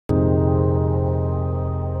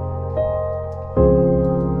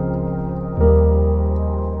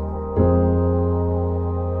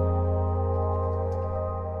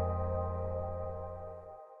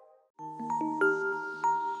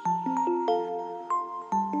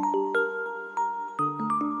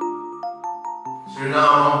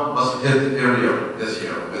Suriname was hit earlier this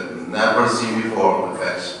year with never-seen-before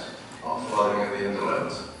effects of flooding in the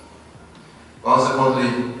hinterland.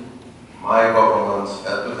 Consequently, my government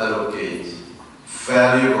had to allocate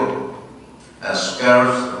valuable and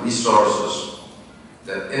scarce resources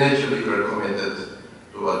that initially were committed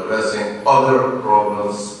to addressing other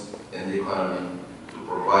problems in the economy to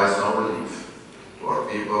provide some relief to our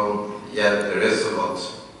people, yet there is a lot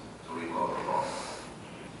to recover from.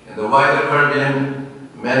 In the wider Caribbean,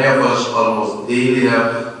 many of us almost daily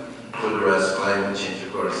have to address climate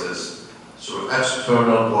change crisis through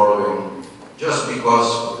external borrowing just because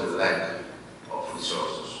of the lack of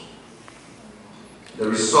resources. The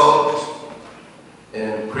result in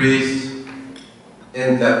increased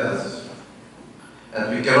indebtedness, and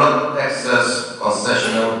we cannot access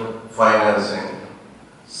concessional financing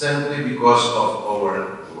simply because of our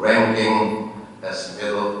ranking as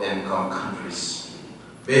middle-income countries,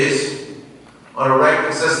 based on a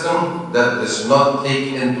ranking system that does not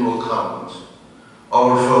take into account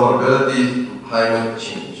our vulnerability to climate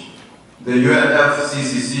change. The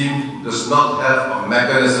UNFCCC does not have a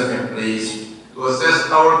mechanism in place to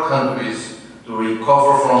assist our countries to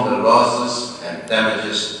recover from the losses and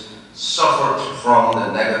damages suffered from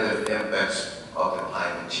the negative impacts of the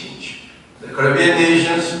climate change. The Caribbean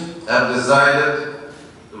nations have decided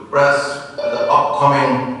to press the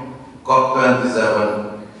upcoming COP27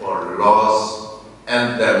 for loss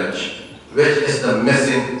and damage, which is the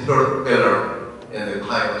missing third pillar in the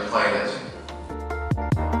climate financing.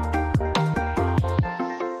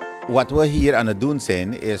 Wat we hier aan het doen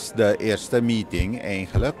zijn, is de eerste meeting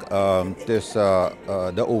eigenlijk tussen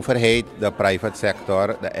de overheid, de private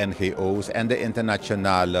sector, de NGO's en de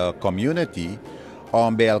internationale community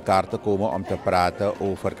om bij elkaar te komen om te praten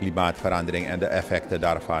over klimaatverandering en de effecten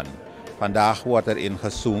daarvan. Vandaag wordt er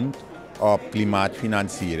ingezoomd op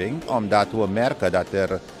klimaatfinanciering, omdat we merken dat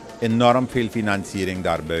er enorm veel financiering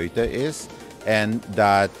daarbuiten is en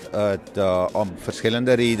dat het om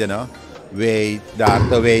verschillende redenen wij daar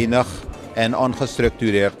te weinig en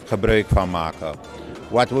ongestructureerd gebruik van maken.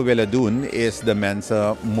 Wat we willen doen is de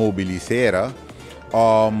mensen mobiliseren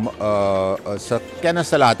om ze kennis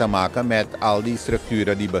te laten maken met al die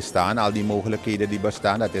structuren die bestaan, al die mogelijkheden die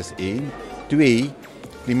bestaan. Dat is 1. 2,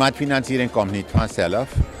 klimaatfinanciering komt niet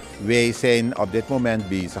vanzelf. Wij zijn op dit moment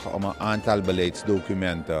bezig om een aantal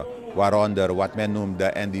beleidsdocumenten, waaronder wat men noemt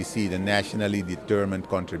de NDC, de Nationally Determined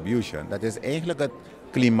Contribution. Dat is eigenlijk het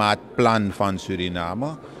klimaatplan van Suriname,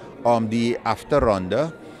 om die af te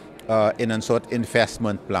ronden in een soort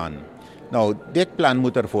investmentplan. Nou, dit plan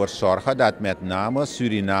moet ervoor zorgen dat met name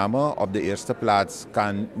Suriname op de eerste plaats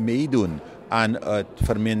kan meedoen aan het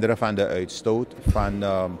verminderen van de uitstoot van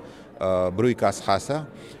broeikasgassen.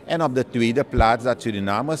 En op de tweede plaats dat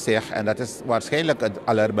Suriname zegt, en dat is waarschijnlijk het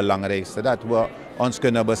allerbelangrijkste, dat we ons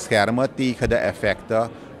kunnen beschermen tegen de effecten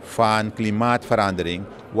van klimaatverandering,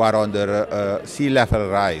 waaronder sea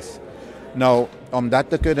level rise. Nou, om dat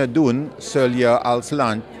te kunnen doen, zul je als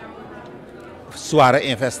land zware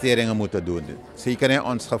investeringen moeten doen. Zeker in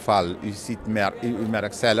ons geval. U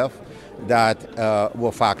merkt zelf dat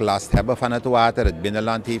we vaak last hebben van het water. Het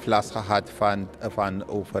binnenland heeft last gehad van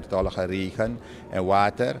overtollige regen en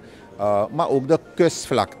water. Maar ook de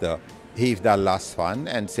kustvlakte heeft daar last van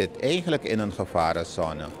en zit eigenlijk in een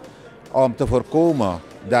gevarenzone. Om te voorkomen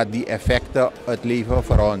dat die effecten het leven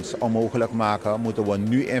voor ons onmogelijk maken, moeten we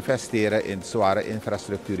nu investeren in zware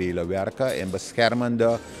infrastructurele werken, in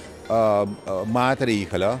beschermende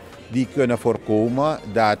maatregelen die kunnen voorkomen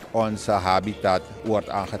dat onze habitat wordt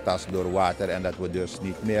aangetast door water en dat we dus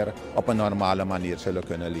niet meer op een normale manier zullen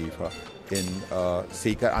kunnen leven,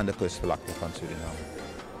 zeker aan de kustvlakte van Suriname.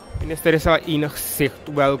 Minister, is er enig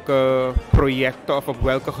zicht welke projecten of op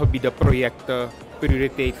welke gebieden projecten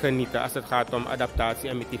prioriteit genieten als het gaat om adaptatie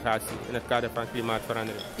en mitigatie in het kader van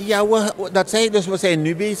klimaatverandering? Ja, dat zei ik dus. We zijn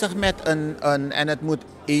nu bezig met en het moet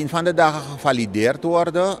een van de dagen gevalideerd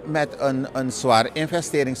worden met een zwaar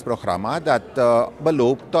investeringsprogramma dat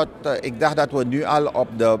beloopt tot, ik dacht dat we nu al op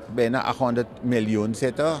de bijna 800 miljoen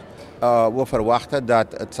zitten. We verwachten dat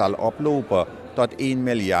het zal oplopen tot 1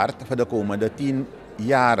 miljard voor de komende 10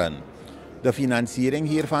 jaren. De financiering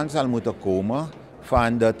hiervan zal moeten komen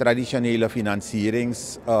van de traditionele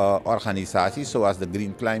financieringsorganisaties zoals de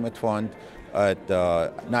Green Climate Fund, het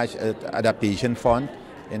Adaptation Fund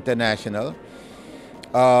International.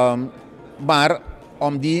 Maar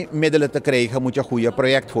om die middelen te krijgen moet je goede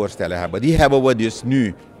projectvoorstellen hebben. Die hebben we dus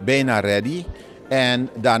nu bijna ready en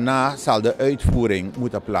daarna zal de uitvoering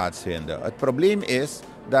moeten plaatsvinden. Het probleem is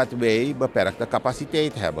dat wij beperkte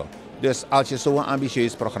capaciteit hebben. Dus als je zo'n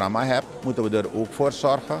ambitieus programma hebt, moeten we er ook voor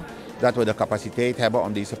zorgen dat we de capaciteit hebben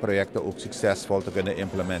om deze projecten ook succesvol te kunnen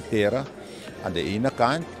implementeren. Aan de ene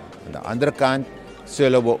kant. Aan de andere kant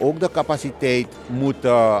zullen we ook de capaciteit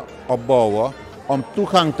moeten opbouwen om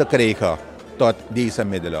toegang te krijgen tot deze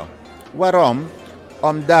middelen. Waarom?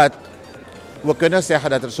 Omdat we kunnen zeggen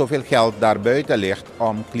dat er zoveel geld daarbuiten ligt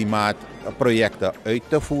om klimaatprojecten uit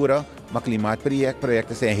te voeren, maar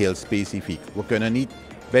klimaatprojecten zijn heel specifiek. We kunnen niet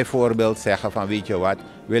bijvoorbeeld zeggen van weet je wat,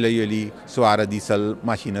 willen jullie zware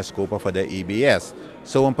dieselmachines kopen voor de EBS?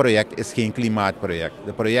 Zo'n project is geen klimaatproject.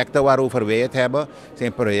 De projecten waarover wij het hebben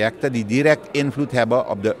zijn projecten die direct invloed hebben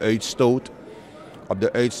op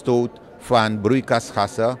de uitstoot van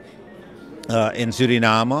broeikasgassen in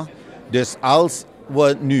Suriname. Dus als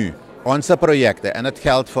we nu onze projecten, en het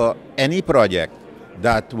geldt voor any project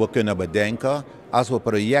dat we kunnen bedenken, als we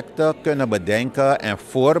projecten kunnen bedenken en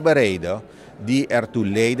voorbereiden die ertoe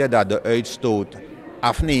leiden dat de uitstoot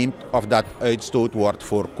afneemt of dat uitstoot wordt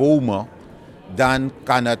voorkomen, dan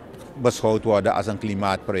kan het beschouwd worden als een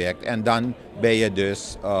klimaatproject. En dan ben je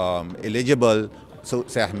dus eligible, zo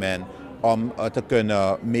zegt men, om te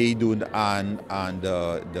kunnen meedoen aan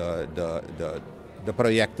de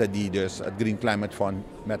projecten die dus het Green Climate Fund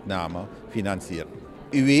met name financiert.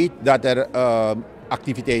 U weet dat er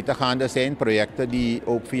activiteiten gaande zijn, projecten die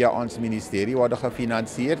ook via ons ministerie worden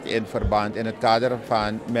gefinancierd in het kader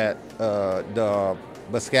van de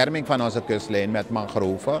bescherming van onze kustlijn met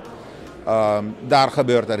mangroven. Daar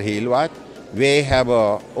gebeurt er heel wat. Wij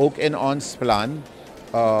hebben ook in ons plan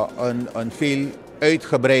een veel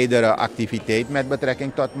uitgebreidere activiteit met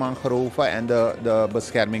betrekking tot mangroven en de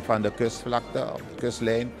bescherming van de kustvlakte, de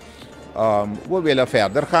kustlijn. We willen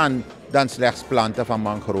verder gaan dan slechts planten van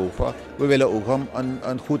mangroven. We willen ook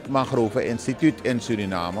een goed mangrove-instituut in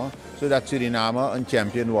Suriname, zodat Suriname een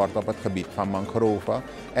champion wordt op het gebied van mangroven.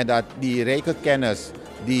 En dat die rijke kennis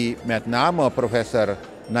die met name professor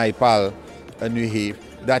Naipal nu heeft,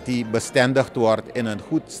 dat die bestendigd wordt in een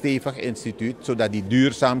goed stevig instituut, zodat die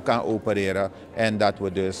duurzaam kan opereren en dat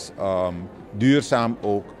we dus duurzaam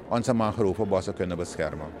ook onze mangrovenbossen kunnen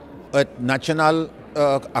beschermen. Het Nationaal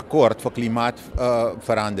Akkoord voor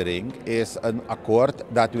Klimaatverandering is een akkoord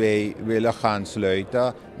dat wij willen gaan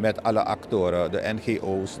sluiten met alle actoren, de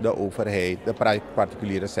NGO's, de overheid, de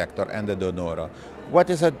particuliere sector en de donoren.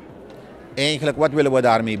 Wat willen we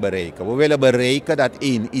daarmee bereiken? We willen bereiken dat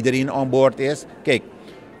iedereen aan boord is. Kijk,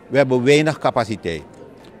 we hebben weinig capaciteit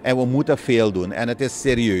en we moeten veel doen en het is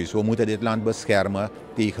serieus. We moeten dit land beschermen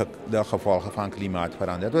tegen de gevolgen van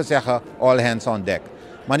klimaatverandering. Dat wil zeggen all hands on deck.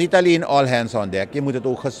 Maar niet alleen all hands on deck, je moet het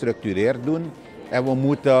ook gestructureerd doen en we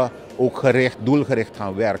moeten ook doelgericht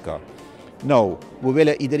gaan werken. Nou, we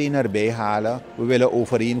willen iedereen erbij halen. We willen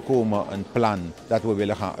overeenkomen een plan dat we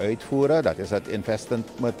willen gaan uitvoeren. Dat is het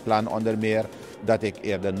investmentplan onder meer dat ik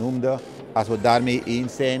eerder noemde. Als we daarmee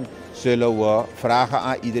eens zijn, zullen we vragen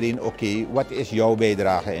aan iedereen, oké, wat is jouw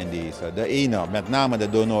bijdrage in deze? De ene, met name de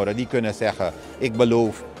donoren, die kunnen zeggen, ik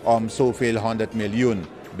beloof om zoveel 100 miljoen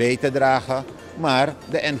bij te dragen. Maar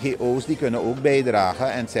de NGO's die kunnen ook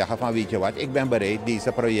bijdragen en zeggen van weet je wat, ik ben bereid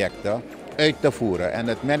deze projecten uit te voeren en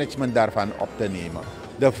het management daarvan op te nemen.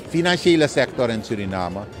 De financiële sector in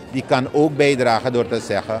Suriname die kan ook bijdragen door te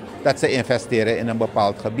zeggen dat ze investeren in een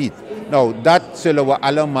bepaald gebied. Nou, dat zullen we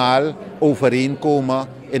allemaal overeenkomen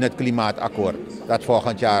in het klimaatakkoord dat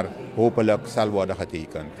volgend jaar hopelijk zal worden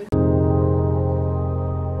getekend.